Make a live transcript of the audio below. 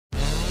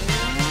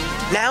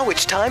Now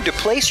it's time to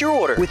place your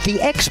order with the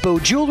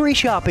Expo Jewelry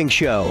Shopping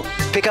Show.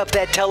 Pick up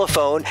that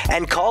telephone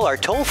and call our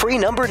toll-free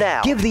number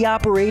now. Give the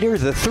operator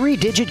the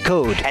 3-digit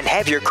code And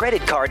have your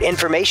credit card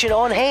information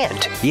on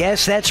hand.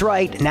 Yes, that's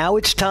right. Now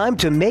it's time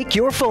to make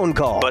your phone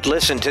call. But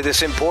listen to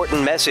this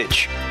important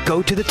message.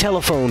 Go to the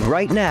telephone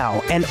right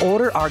now and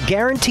order our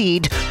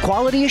guaranteed,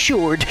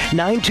 quality-assured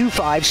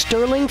 925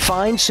 sterling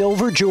fine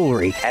silver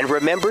jewelry. And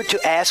remember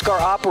to ask our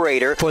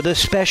operator For the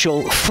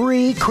special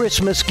free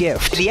Christmas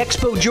gift. The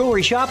Expo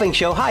Jewelry Shopping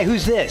Show. Hi,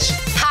 who's this?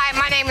 Hi,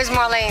 my name is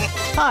Marlene.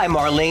 Hi,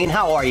 Marlene.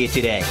 How are you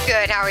today?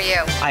 Good, how are you?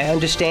 I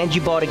understand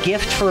you bought a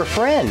gift for a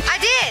friend. I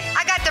did.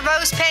 I got the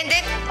rose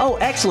pendant. Oh,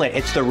 excellent.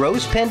 It's the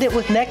rose pendant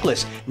with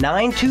necklace,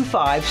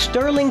 925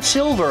 sterling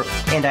silver.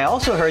 And I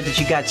also heard that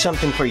you got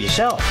something for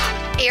yourself.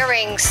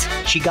 Earrings.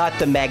 She got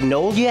the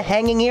magnolia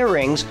hanging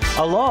earrings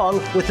along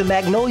with the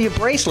magnolia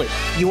bracelet.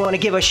 You want to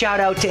give a shout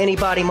out to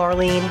anybody,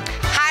 Marlene?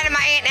 Hi to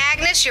my Aunt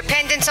Agnes. Your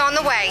pendant's on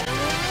the way.